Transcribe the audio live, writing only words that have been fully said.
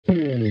Hey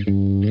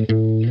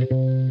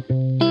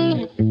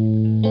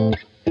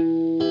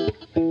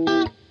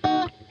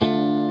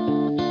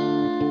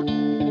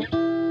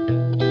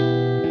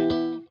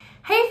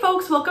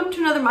folks, welcome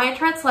to another My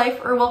Tourette's Life,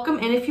 or welcome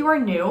in if you are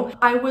new.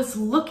 I was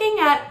looking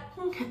at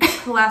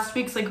last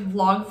week's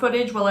vlog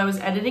footage while I was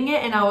editing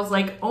it, and I was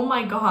like, oh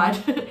my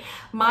god,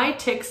 my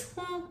tics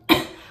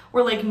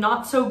were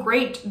not so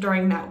great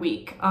during that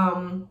week.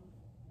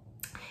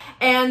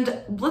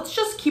 And let's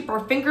just keep our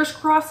fingers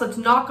crossed, let's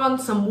knock on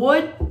some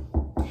wood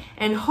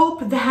and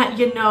hope that,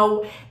 you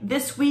know,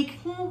 this week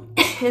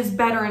is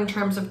better in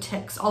terms of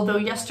tics. Although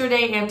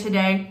yesterday and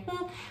today,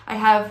 I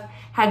have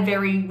had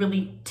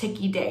really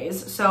ticky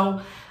days, so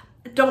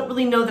don't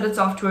really know that it's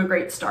off to a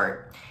great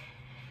start.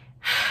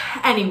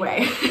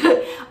 Anyway,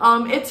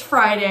 it's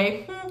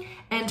Friday,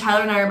 and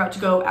Tyler and I are about to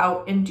go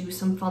out and do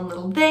some fun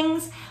little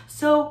things,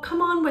 so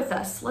come on with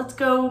us. Let's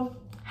go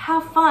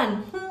have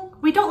fun.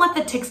 We don't let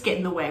the tics get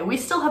in the way. We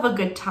still have a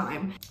good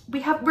time.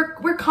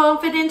 We're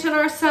confident in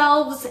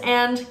ourselves,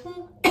 and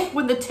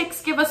when the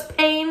tics give us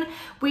pain,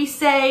 we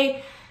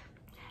say,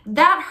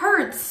 that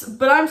hurts,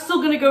 but I'm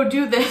still gonna go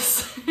do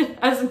this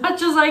as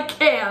much as I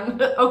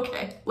can.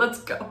 Okay,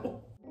 let's go.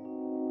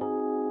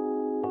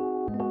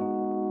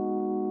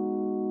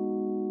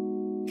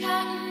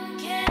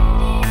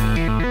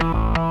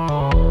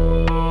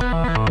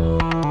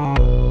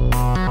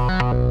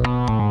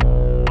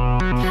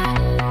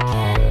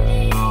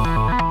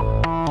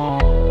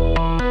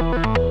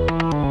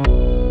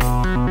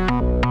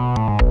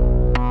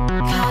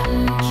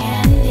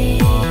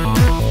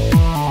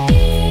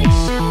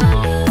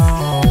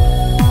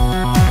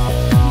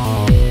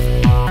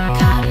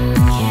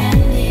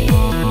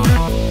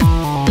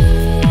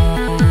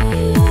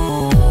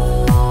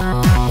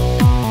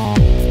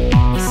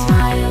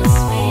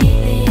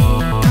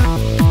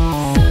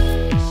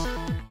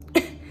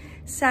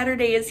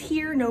 Saturday is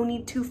here, no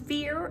need to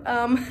fear.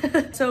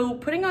 So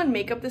putting on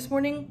makeup this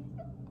morning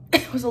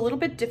was a little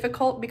bit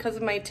difficult because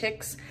of my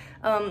tics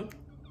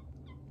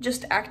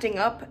just acting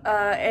up,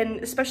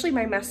 and especially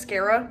my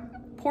mascara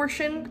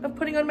portion of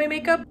putting on my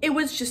makeup. It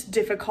was just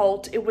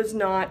difficult. It was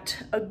not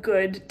a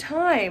good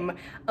time.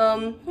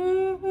 But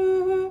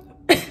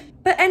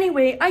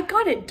anyway, I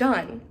got it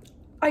done.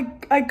 I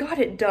got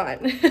it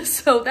done,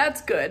 so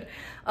that's good.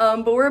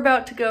 But we're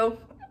about to go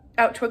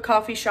out to a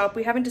coffee shop.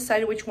 We haven't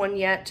decided which one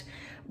yet,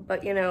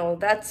 but you know,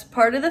 that's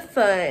part of the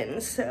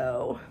fun.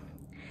 So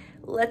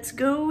let's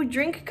go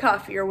drink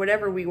coffee or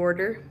whatever we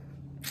order.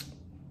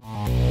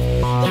 I'm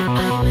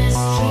a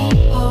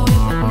street boy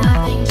with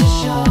nothing to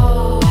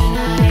show, and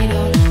I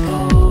don't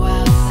go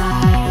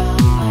outside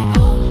on my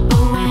own.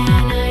 But when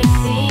I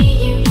see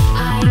you,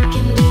 I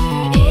can do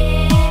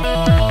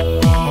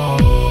anything,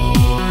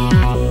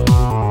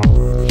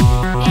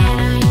 and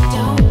I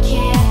don't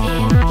care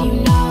if you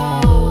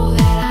know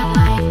that I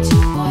like to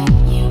point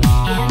you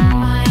in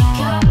my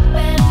cup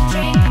and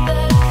drink the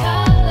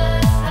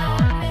colors that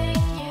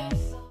make you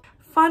so.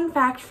 Fun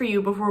fact for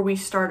you before we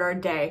start our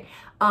day.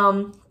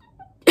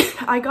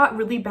 I got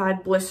really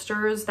bad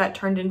blisters that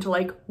turned into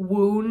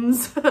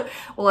wounds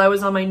while I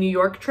was on my New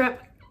York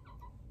trip.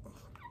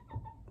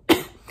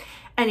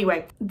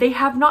 Anyway, they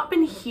have not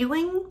been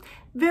healing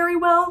very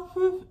well,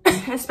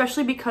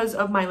 especially because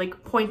of my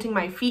pointing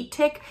my feet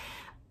tic.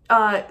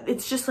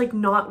 It's just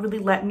not really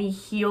let me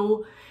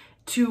heal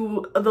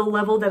to the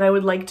level that I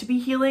would like to be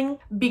healing,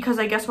 because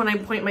I guess when I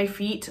point my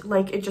feet,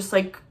 it just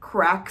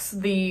cracks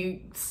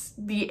the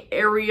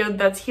area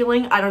that's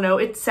healing. I don't know,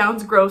 it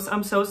sounds gross,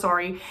 I'm so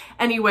sorry.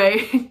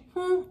 Anyway,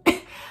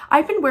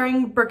 I've been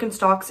wearing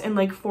Birkenstocks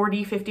in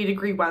 40, 50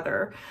 degree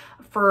weather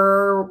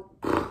for,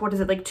 what is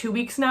it, 2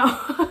 weeks now?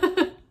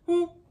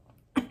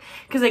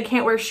 Because I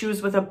can't wear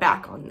shoes with a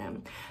back on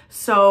them.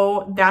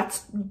 So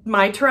that's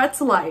my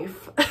Tourette's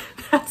life.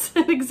 That's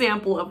an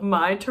example of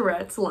my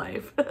Tourette's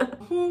life.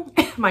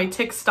 My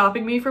tics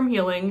stopping me from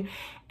healing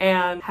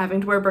and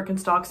having to wear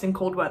Birkenstocks in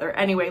cold weather.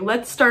 Anyway,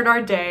 let's start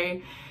our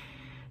day.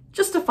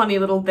 Just a funny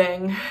little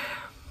thing.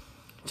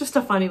 Just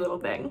a funny little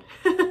thing.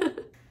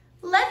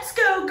 Let's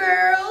go,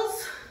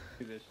 girls.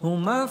 Well,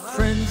 my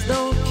friends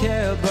don't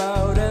care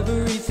about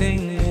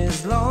everything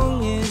as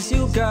long as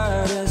you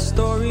got a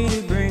story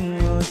to bring.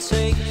 We'll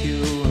take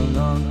you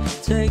along,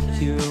 take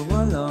you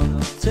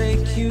along,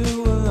 take you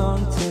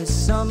along to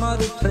some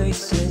other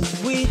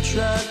places. We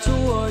drive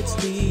towards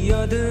the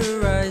other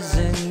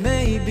horizon,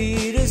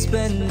 maybe to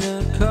spend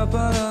a couple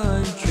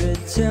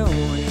 $100 till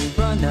we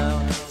run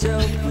out, till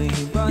we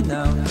run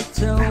out,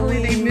 till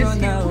we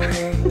run out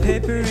of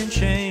paper and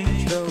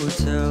change. So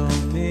tell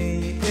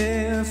me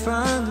if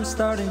I'm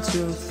starting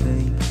to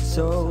think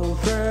so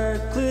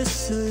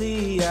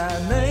recklessly,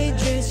 I may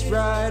just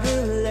write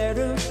a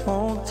letter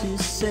home to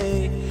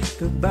say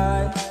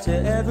goodbye to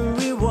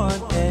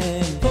everyone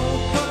and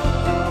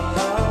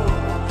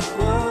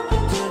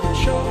welcome to the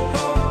show.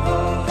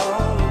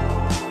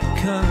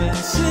 Come and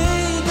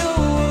see the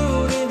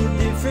world in a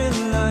different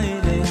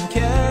light and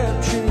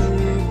capture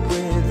it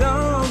with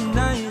our own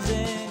eyes.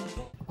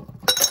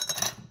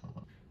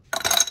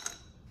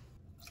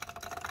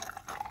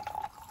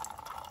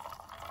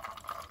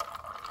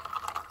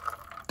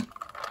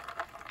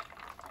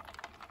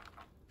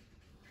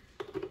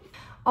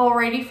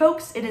 Alrighty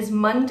folks, it is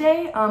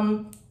Monday.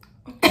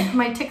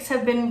 My tics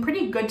have been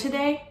pretty good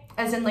today,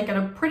 as in like at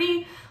a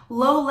pretty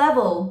low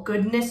level.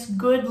 Goodness,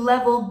 good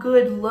level,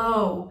 good,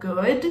 low,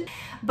 good.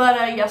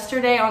 But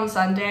yesterday on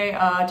Sunday,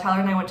 Tyler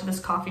and I went to this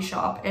coffee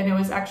shop and it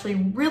was actually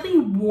really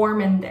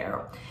warm in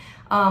there.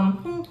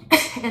 And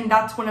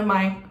that's one of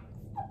my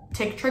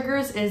tic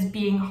triggers, is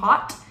being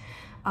hot,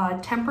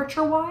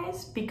 temperature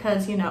wise,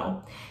 because you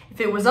know, if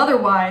it was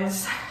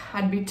otherwise,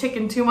 I'd be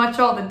ticking too much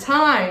all the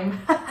time.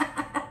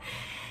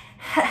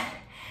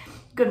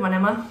 Good one,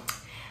 Emma.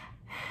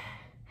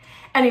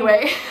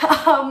 Anyway,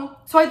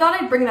 so I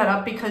thought I'd bring that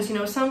up because, you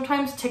know,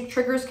 sometimes tic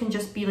triggers can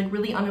just be like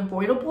really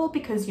unavoidable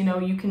because, you know,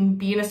 you can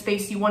be in a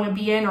space you want to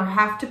be in or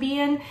have to be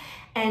in,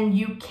 and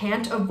you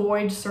can't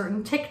avoid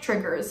certain tic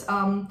triggers.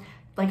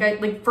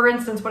 Like for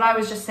instance, what I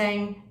was just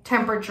saying,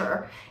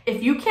 temperature.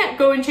 If you can't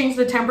go and change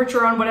the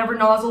temperature on whatever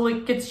nozzle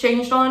it gets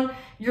changed on,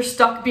 you're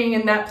stuck being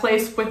in that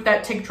place with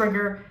that tic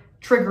trigger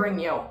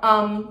triggering you.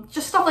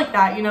 Just stuff like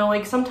that, you know,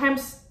 like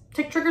sometimes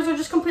tic triggers are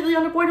just completely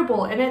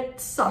unavoidable and it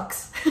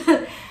sucks.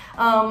 So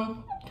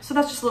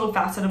that's just a little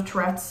facet of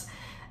Tourette's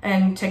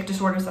and tic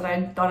disorders that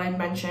I thought I'd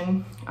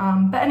mention.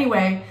 But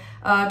anyway,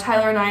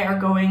 Tyler and I are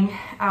going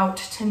out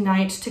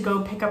tonight to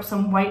go pick up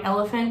some white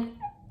elephant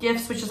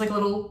gifts, which is like a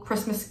little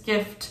Christmas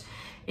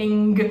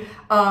gifting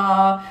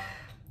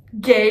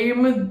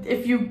game,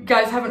 if you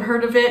guys haven't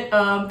heard of it,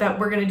 that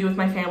we're gonna do with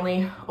my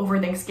family over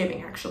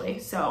Thanksgiving actually.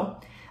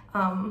 So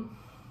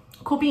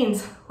cool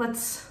beans,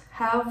 let's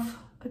have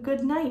a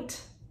good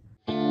night.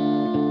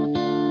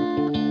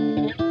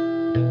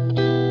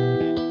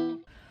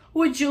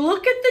 Would you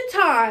look at the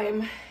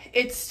time?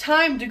 It's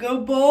time to go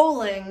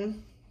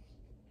bowling.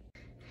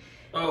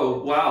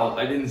 Oh, wow.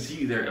 I didn't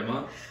see you there,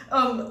 Emma.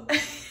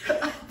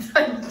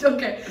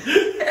 Okay.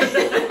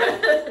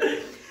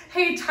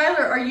 Hey,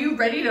 Tyler, are you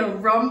ready to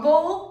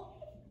rumble?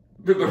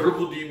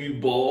 Rumble, do you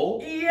mean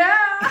bowl?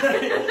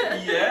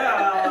 Yeah.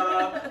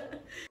 Yeah.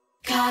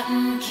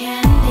 Cotton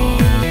candy.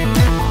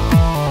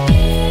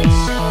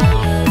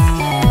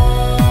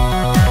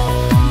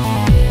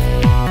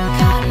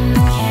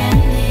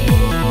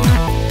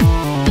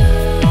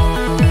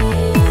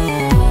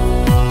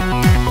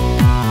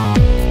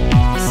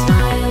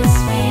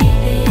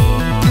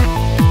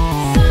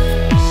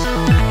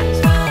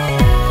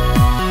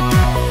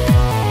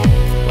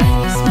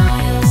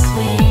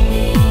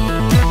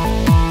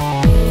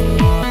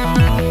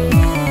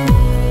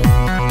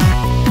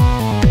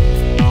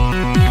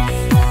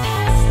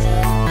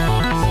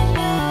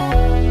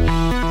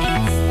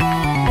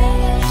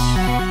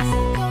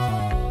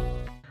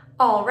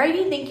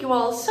 Alrighty, thank you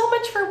all so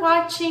much for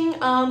watching.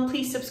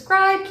 Please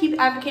subscribe, keep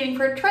advocating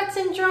for Tourette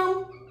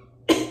syndrome,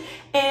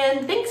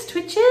 and thanks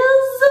Twitches,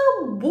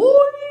 boy!